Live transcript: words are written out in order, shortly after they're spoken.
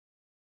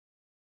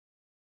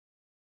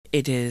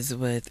It is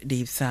with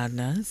deep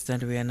sadness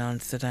that we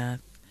announce the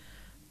death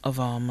of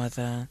our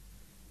mother,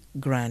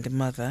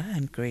 grandmother,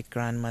 and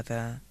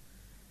great-grandmother,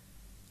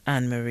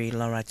 Marie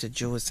Loretta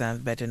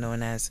Joseph, better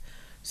known as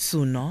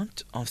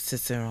Sunot of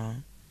Cicero.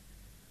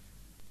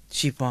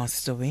 She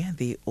passed away at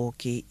the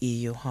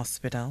OKEU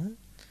Hospital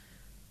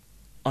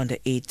on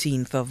the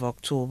 18th of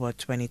October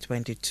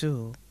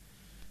 2022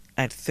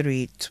 at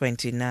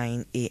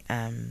 3:29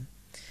 a.m.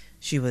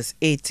 She was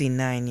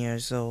 89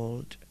 years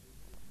old.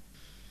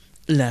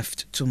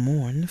 Left to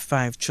mourn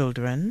 5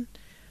 children: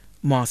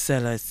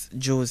 Marcellus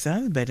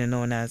Joseph, better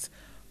known as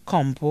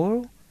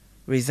Compo,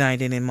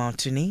 residing in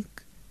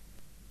Martinique;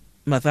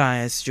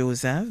 Matthias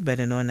Joseph,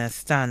 better known as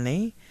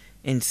Stanley,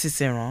 in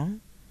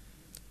Ciceron;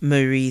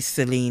 Marie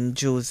Celine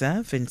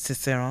Joseph in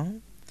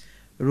Ciceron;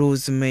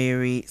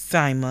 Rosemary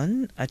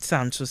Simon at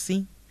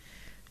Sanssouci;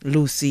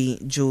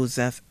 Lucy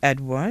Joseph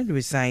Edward,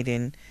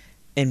 residing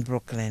in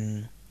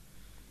Brooklyn.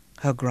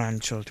 Her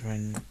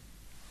grandchildren: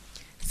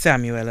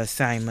 Samuela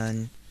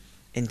Simon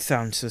in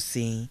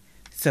Sanssouci,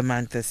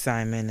 Samantha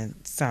Simon in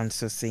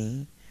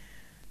Sanssouci,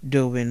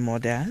 Derwin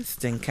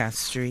Modeste in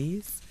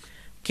Castries,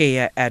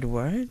 Kea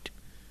Edward,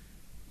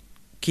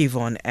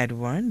 Kevon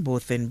Edward,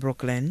 both in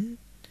Brooklyn,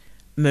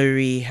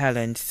 Marie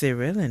Helen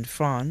Cyril in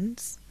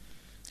France,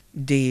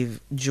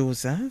 Dave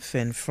Joseph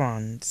in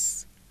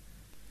France.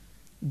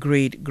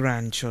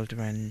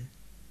 Great-grandchildren: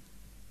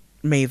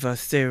 Maeva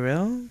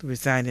Cyril,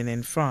 residing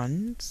in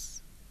France;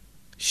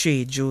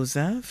 Shay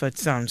Joseph at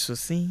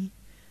Sanssouci;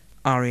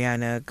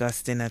 Ariana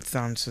Augustine at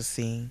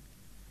Sanssouci.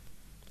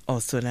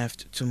 Also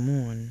left to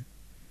mourn: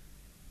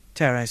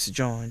 Terence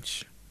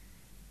George,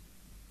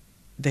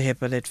 the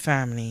Hippolyte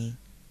family,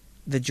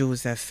 the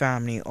Joseph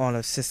family, all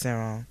of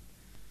Cicero;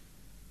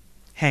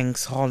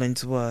 Hanks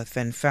Hollingsworth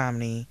and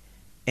family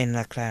in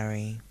La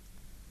Clary;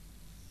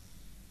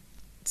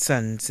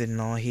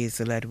 sons-in-law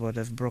Hazel Edward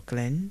of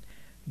Brooklyn,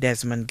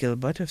 Desmond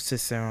Gilbert of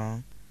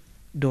Cicero;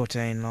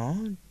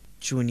 daughter-in-law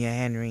Junior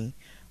Henry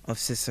of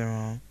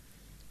Cicero;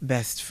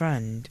 best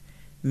friend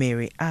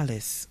Mary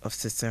Alice of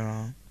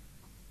Cicero;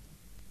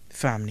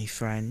 family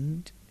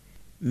friend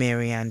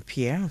Mary Ann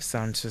Pierre of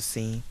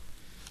Sanssouci;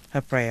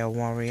 her prayer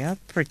warrior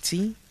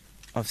Pretty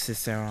of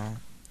Cicero.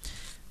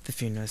 The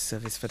funeral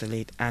service for the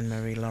late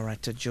Marie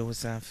Loretta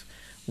Joseph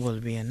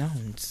will be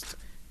announced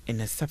in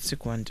a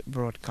subsequent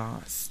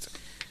broadcast.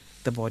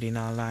 The body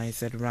now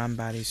lies at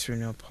Rambally's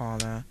Funeral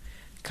Parlor,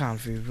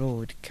 Calvary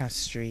Road,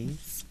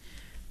 Castries.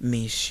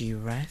 May she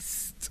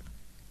rest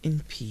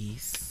in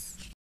peace.